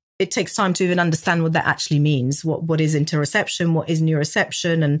it takes time to even understand what that actually means. What is interoception? What is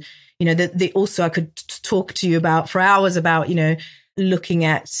neuroception? And also I could talk to you about for hours about looking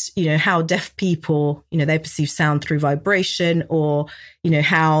at how deaf people they perceive sound through vibration, or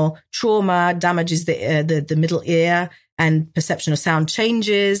how trauma damages the middle ear and perception of sound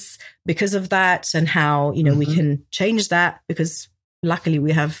changes because of that, and how we can change that because luckily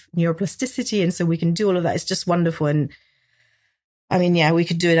we have neuroplasticity, and so we can do all of that. It's just wonderful. And I mean, yeah, we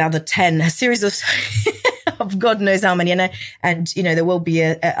could do another 10, a series of of God knows how many. And there will be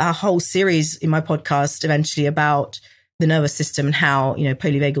a whole series in my podcast eventually about the nervous system and how,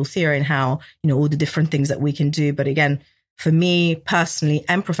 polyvagal theory and how, all the different things that we can do. But again, for me personally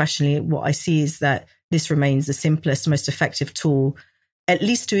and professionally, what I see is that this remains the simplest, most effective tool, at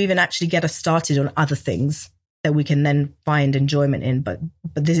least to even actually get us started on other things that we can then find enjoyment in. But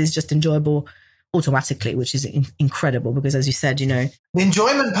this is just enjoyable automatically, which is incredible, because as you said, the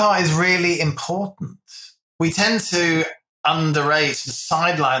enjoyment part is really important. We tend to underrate and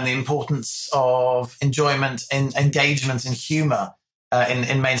sideline the importance of enjoyment and engagement and humor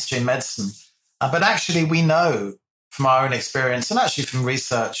in mainstream medicine. But actually we know from our own experience and actually from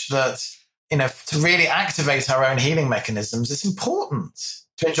research that, to really activate our own healing mechanisms, it's important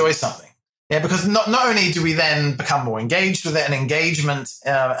to enjoy something. Yeah, because not only do we then become more engaged with it, and engagement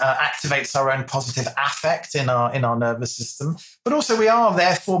activates our own positive affect in our nervous system, but also we are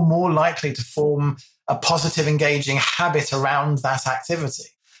therefore more likely to form a positive, engaging habit around that activity.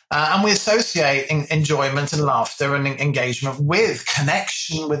 And we associate enjoyment and laughter and engagement with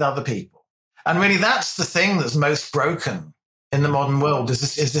connection with other people. And really, that's the thing that's most broken in the modern world, is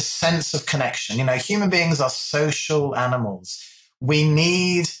this sense of connection. Human beings are social animals. We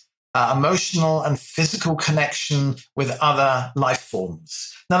need emotional and physical connection with other life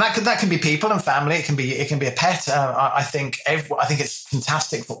forms. Now that can be people and family. It can be a pet. I think it's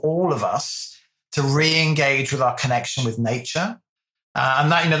fantastic for all of us to re-engage with our connection with nature,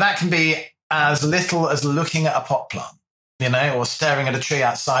 and that can be as little as looking at a pot plant, or staring at a tree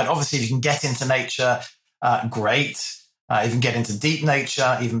outside. Obviously, if you can get into nature, great. You can get into deep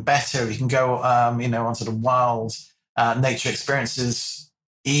nature, even better. You can go, on sort of wild nature experiences,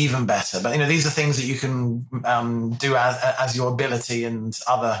 even better. But these are things that you can do as your ability and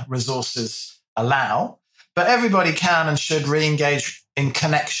other resources allow. But everybody can and should re-engage in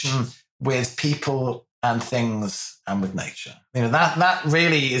connection with people and things and with nature. That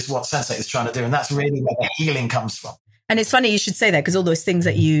really is what Sensate is trying to do, and that's really where the healing comes from. And it's funny you should say that, because all those things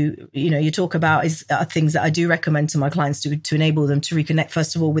that you talk about are things that I do recommend to my clients to enable them to reconnect,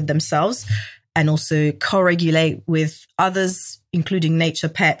 first of all, with themselves, and also co-regulate with others, including nature,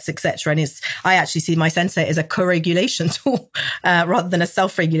 pets, etc. And I actually see my Sensate as a co-regulation tool rather than a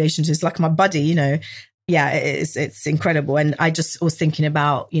self-regulation tool. It's like my buddy, Yeah, it's incredible. And I just was thinking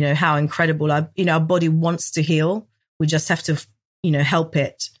about, how incredible our body wants to heal. We just have to, help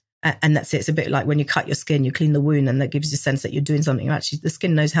it. And that's it. It's a bit like when you cut your skin, you clean the wound, and that gives you a sense that you're doing something. Actually, the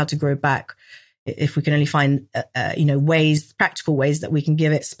skin knows how to grow back. If we can only find, practical ways that we can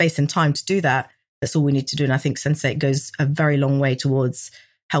give it space and time to do that, that's all we need to do. And I think Sensate goes a very long way towards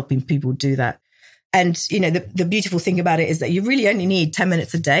helping people do that. And, the beautiful thing about it is that you really only need 10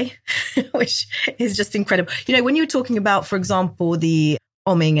 minutes a day, which is just incredible. When you were talking about, for example, the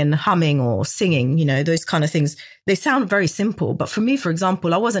umming and humming or singing, those kind of things, they sound very simple. But for me, for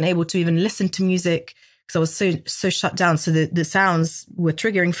example, I wasn't able to even listen to music because I was so shut down. So the sounds were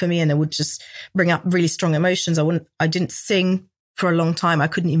triggering for me and they would just bring up really strong emotions. I didn't sing for a long time. I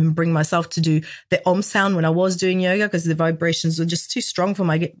couldn't even bring myself to do the sound when I was doing yoga because the vibrations were just too strong for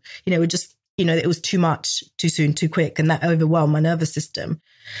my, it was too much, too soon, too quick, and that overwhelmed my nervous system.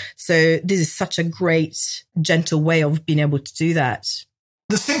 So this is such a great, gentle way of being able to do that.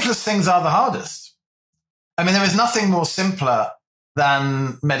 The simplest things are the hardest. I mean, there is nothing more simpler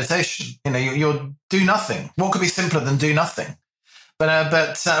than meditation. You'll do nothing. What could be simpler than do nothing?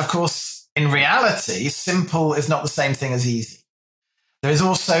 But of course, in reality, simple is not the same thing as easy. There is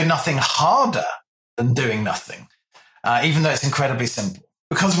also nothing harder than doing nothing, even though it's incredibly simple.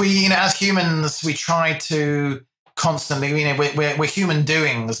 Because we, as humans, we try to constantly, we're human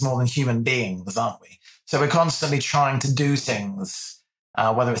doings more than human beings, aren't we? So we're constantly trying to do things,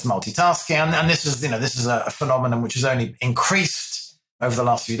 whether it's multitasking. And this is a phenomenon which has only increased over the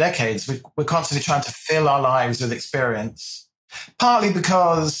last few decades. We're constantly trying to fill our lives with experience, partly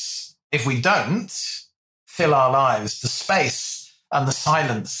because if we don't fill our lives, the space and the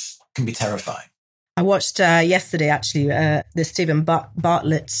silence can be terrifying. I watched yesterday, actually, the Stephen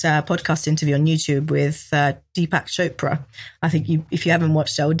Bartlett podcast interview on YouTube with Deepak Chopra. I think if you haven't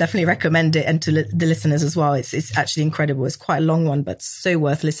watched it, I would definitely recommend it, and to the listeners as well. It's actually incredible. It's quite a long one, but so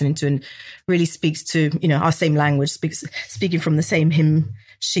worth listening to, and really speaks to our same language, speaking from the same hymn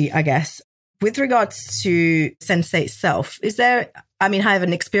sheet, I guess. With regards to Sensate itself, I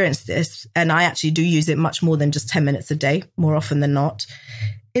haven't experienced this, and I actually do use it much more than just 10 minutes a day, more often than not.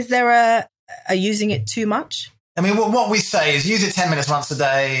 Is there are using it too much? I mean, what we say is use it 10 minutes once a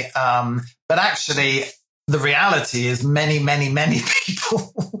day. But actually, the reality is many, many, many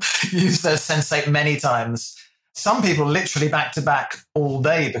people use their Sensate many times. Some people literally back to back all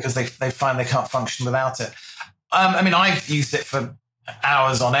day because they find they can't function without it. I've used it for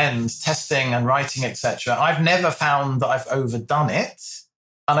hours on end, testing and writing, etc. I've never found that I've overdone it.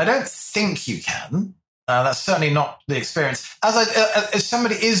 And I don't think you can. That's certainly not the experience. If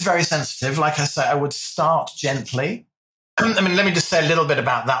somebody is very sensitive, like I say, I would start gently. Let me just say a little bit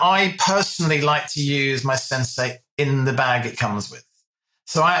about that. I personally like to use my Sensate in the bag it comes with.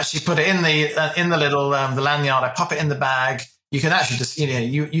 So I actually put it in the little the lanyard. I pop it in the bag. You can actually just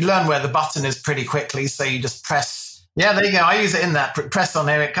you learn where the button is pretty quickly. So you just press. Yeah, there you go. I use it in that. Press on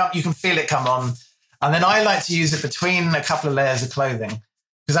there. You can feel it come on. And then I like to use it between a couple of layers of clothing.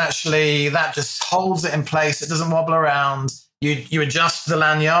 Because actually that just holds it in place. It doesn't wobble around. You adjust the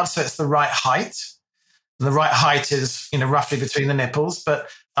lanyard so it's the right height. And the right height is roughly between the nipples, but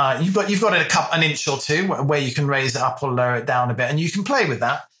you've got an inch or two where you can raise it up or lower it down a bit, and you can play with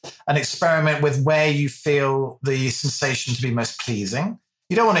that and experiment with where you feel the sensation to be most pleasing.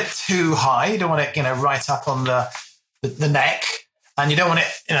 You don't want it too high. You don't want it right up on the neck, and you don't want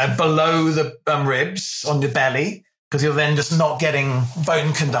it below the ribs on your belly. Because you're then just not getting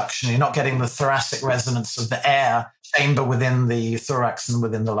bone conduction. You're not getting the thoracic resonance of the air chamber within the thorax and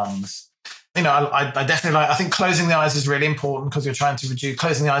within the lungs. I definitely I think closing the eyes is really important because you're trying to reduce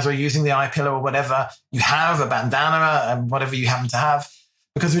closing the eyes or using the eye pillow or whatever you have, a bandana and whatever you happen to have.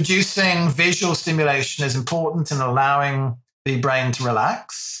 Because reducing visual stimulation is important in allowing the brain to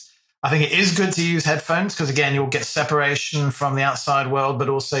relax. I think it is good to use headphones because, again, you'll get separation from the outside world, but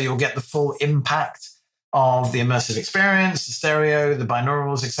also you'll get the full impact of the immersive experience, the stereo, the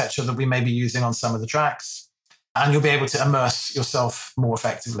binaurals, etc., that we may be using on some of the tracks. And you'll be able to immerse yourself more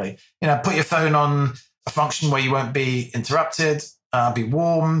effectively. Put your phone on a function where you won't be interrupted, be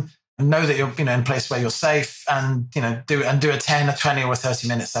warm, and know that you're in a place where you're safe, and do a 10, a 20, or a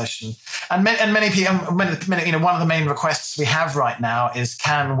 30-minute session. And many people, one of the main requests we have right now is,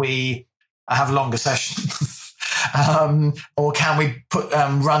 can we have longer sessions, or can we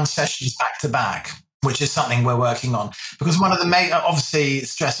run sessions back to back? Which is something we're working on, because one of the main, obviously,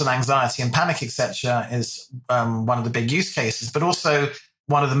 stress and anxiety and panic, etc., is one of the big use cases, but also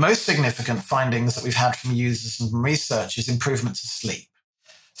one of the most significant findings that we've had from users and from research is improvement to sleep.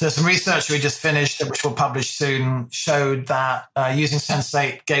 So some research we just finished, which we'll publish soon, showed that using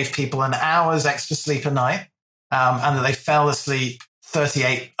Sensate gave people an hour's extra sleep a night, and that they fell asleep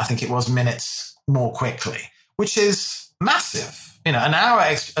 38, I think it was, minutes more quickly, which is massive. An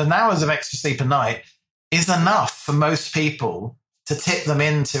hours of extra sleep a night is enough for most people to tip them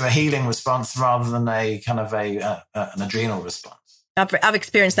into a healing response rather than a kind of an adrenal response. I've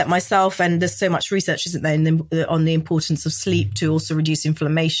experienced that myself, and there's so much research, isn't there, on the importance of sleep to also reduce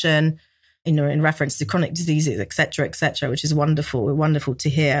inflammation. in reference to chronic diseases, et cetera, which is wonderful to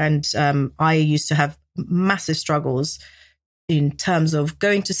hear. And I used to have massive struggles in terms of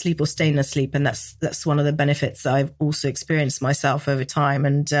going to sleep or staying asleep. And that's one of the benefits that I've also experienced myself over time.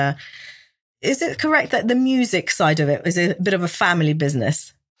 And is it correct that the music side of it is a bit of a family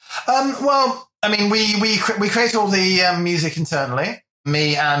business? Well, I mean, we create all the music internally,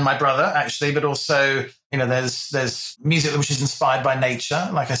 me and my brother, actually, but also, there's music which is inspired by nature.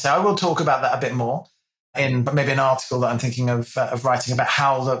 Like I say, I will talk about that a bit more in maybe an article that I'm thinking of writing about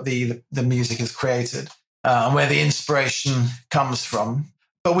how the music is created. And where the inspiration comes from.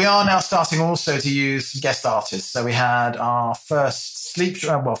 But we are now starting also to use guest artists. So we had our first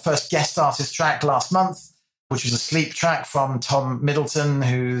guest artist track last month, which was a sleep track from Tom Middleton,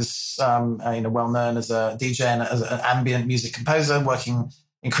 who's well known as a DJ and as an ambient music composer, working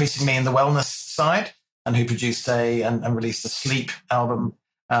increasingly in the wellness side, and who produced and released a sleep album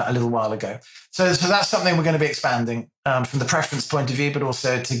a little while ago. So that's something we're going to be expanding from the preference point of view, but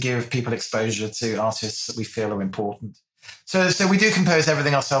also to give people exposure to artists that we feel are important. So we do compose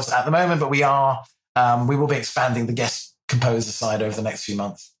everything ourselves at the moment, but we will be expanding the guest composer side over the next few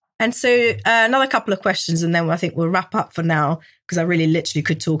months. And so another couple of questions, and then I think we'll wrap up for now, because I really literally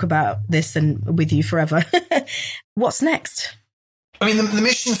could talk about this and with you forever. What's next? I mean, the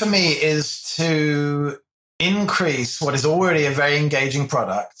mission for me is to increase what is already a very engaging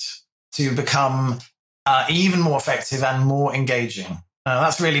product to become even more effective and more engaging.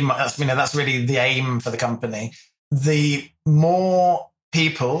 That's really the aim for the company. The more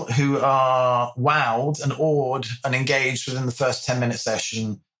people who are wowed and awed and engaged within the first 10-minute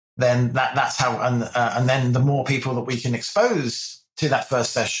session, then that's how, and then the more people that we can expose to that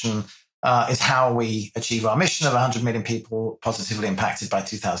first session is how we achieve our mission of 100 million people positively impacted by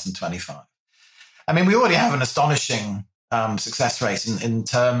 2025. I mean, we already have an astonishing success rate in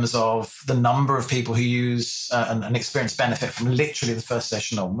terms of the number of people who use and experience benefit from literally the first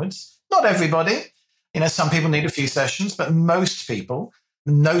session onwards. Not everybody. Some people need a few sessions, but most people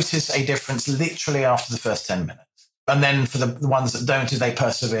notice a difference literally after the first 10 minutes. And then for the ones that don't, if they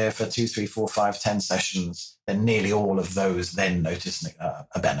persevere for 2, 3, 4, 5, 10 sessions, then nearly all of those then notice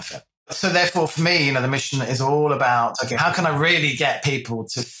a benefit. So therefore, for me, the mission is all about, okay, how can I really get people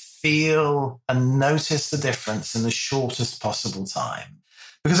to feel and notice the difference in the shortest possible time?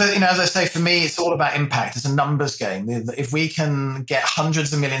 Because, as I say, for me, it's all about impact. It's a numbers game. If we can get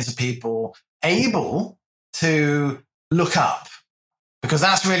hundreds of millions of people able to look up, because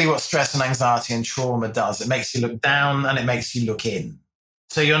that's really what stress and anxiety and trauma does. It makes you look down and it makes you look in.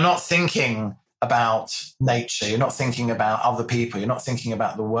 So you're not thinking about nature. You're not thinking about other people. You're not thinking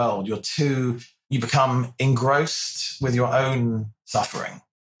about the world. You become engrossed with your own suffering.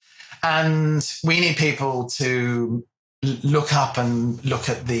 And we need people to look up and look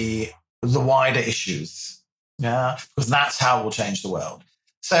at the wider issues, because that's how we'll change the world.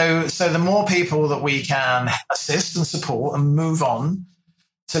 So the more people that we can assist and support and move on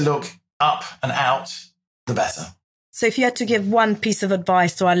to look up and out, the better. So if you had to give one piece of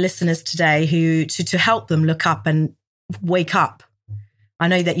advice to our listeners today to help them look up and wake up, I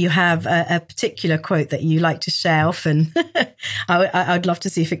know that you have a particular quote that you like to share often. I'd love to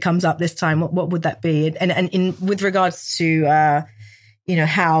see if it comes up this time. What would that be? And with regards to,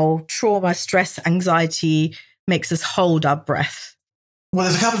 how trauma, stress, anxiety makes us hold our breath. Well,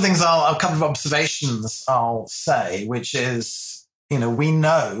 there's a couple of things, a couple of observations I'll say, which is, we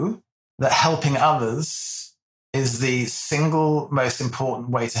know that helping others is the single most important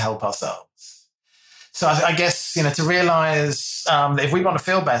way to help ourselves. So I guess, to realize that if we want to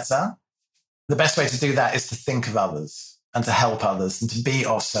feel better, the best way to do that is to think of others and to help others and to be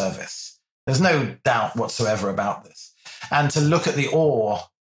of service. There's no doubt whatsoever about this. And to look at the awe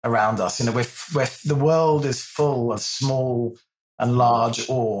around us, the world is full of small and large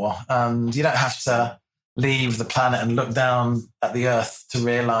awe. And you don't have to leave the planet and look down at the earth to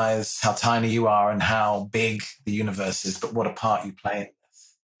realize how tiny you are and how big the universe is, but what a part you play in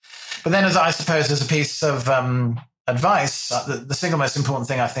this. But then, as a piece of advice, the single most important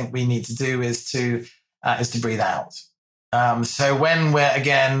thing I think we need to do is to breathe out. So when we're,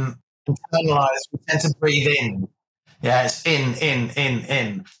 again, internalized, we tend to breathe in. Yeah, it's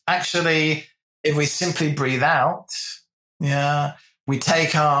in. Actually, if we simply breathe out, we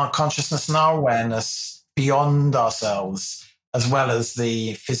take our consciousness and our awareness beyond ourselves, as well as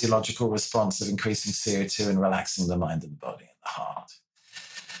the physiological response of increasing CO2 and relaxing the mind and the body and the heart.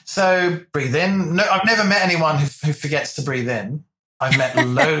 So breathe in. No, I've never met anyone who forgets to breathe in. I've met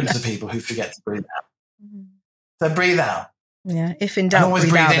loads of people who forget to breathe out. So breathe out. Yeah, if in doubt,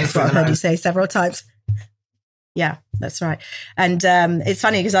 breathe out. That's what I've heard you say several times. Yeah, that's right. And it's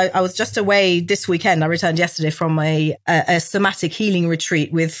funny because I was just away this weekend. I returned yesterday from a somatic healing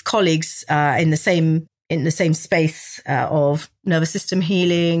retreat with colleagues in the same space of nervous system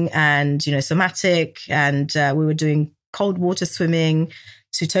healing and, somatic. And we were doing cold water swimming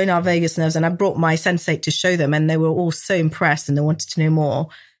to tone our vagus nerves. And I brought my Sensate to show them, and they were all so impressed and they wanted to know more.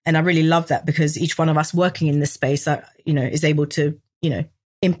 And I really love that, because each one of us working in this space, is able to,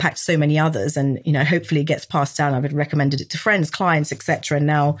 impact so many others, and hopefully it gets passed down. I've recommended it to friends, clients, etc., and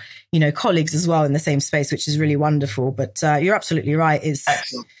now colleagues as well in the same space, which is really wonderful. But you're absolutely right.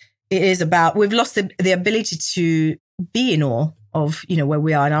 Excellent. It is about, we've lost the ability to be in awe of where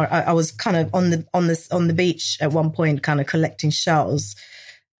we are. And I was kind of on the beach at one point, kind of collecting shells,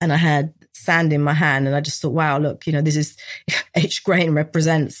 and I had sand in my hand, and I just thought, wow, look, this is each grain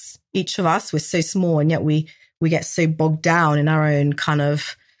represents each of us. We're so small, and yet we get so bogged down in our own kind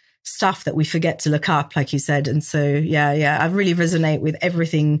of stuff that we forget to look up, like you said. And so, yeah, I really resonate with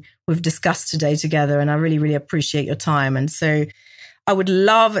everything we've discussed today together. And I really, really appreciate your time. And so I would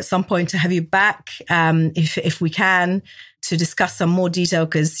love at some point to have you back, if we can, to discuss some more detail,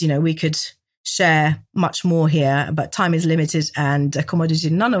 because, we could share much more here, but time is limited and a commodity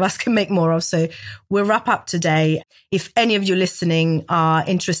none of us can make more of. So we'll wrap up today. If any of you listening are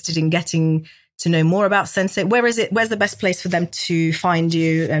interested in getting to know more about Sensate, where's the best place for them to find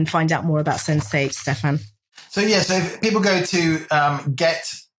you and find out more about Sensate, Stefan? So if people go to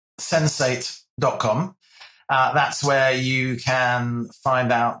getsensate.com, that's where you can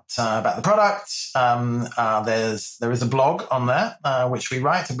find out about the product. There is a blog on there, which we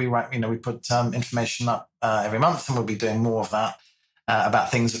write. We put information up every month, and we'll be doing more of that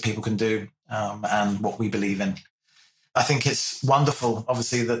about things that people can do and what we believe in. I think it's wonderful,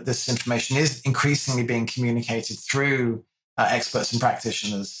 obviously, that this information is increasingly being communicated through experts and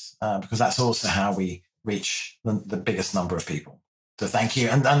practitioners, because that's also how we reach the biggest number of people. So thank you,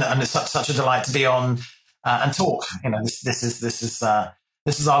 and it's such a delight to be on and talk. This is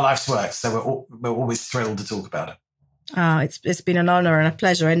our life's work, so we're always thrilled to talk about it. It's been an honor and a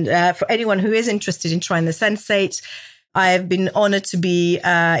pleasure. And for anyone who is interested in trying the Sensate, I have been honored to be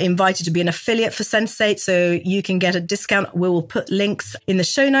invited to be an affiliate for Sensate, so you can get a discount. We will put links in the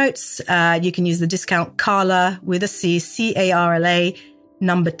show notes. You can use the discount Carla with a C, CARLA,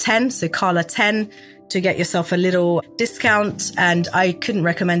 number 10, so Carla 10, to get yourself a little discount. And I couldn't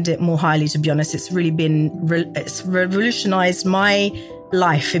recommend it more highly, to be honest. It's really it's revolutionized my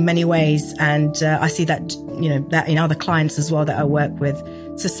life in many ways. And I see that, that in other clients as well that I work with.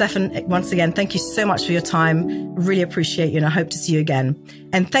 So Stefan, once again, thank you so much for your time. Really appreciate you, and I hope to see you again.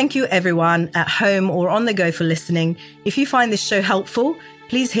 And thank you everyone at home or on the go for listening. If you find this show helpful,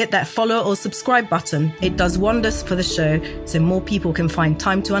 please hit that follow or subscribe button. It does wonders for the show, so more people can find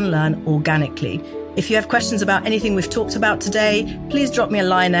time to unlearn organically. If you have questions about anything we've talked about today, please drop me a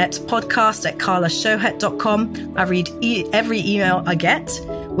line at podcast@carlashohet.com. I read every email I get,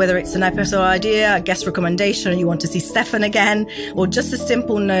 whether it's an episode idea, a guest recommendation, or you want to see Stefan again, or just a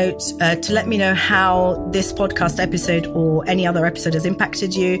simple note to let me know how this podcast episode or any other episode has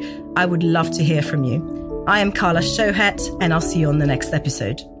impacted you. I would love to hear from you. I am Carla Shohet, and I'll see you on the next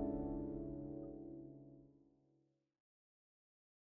episode.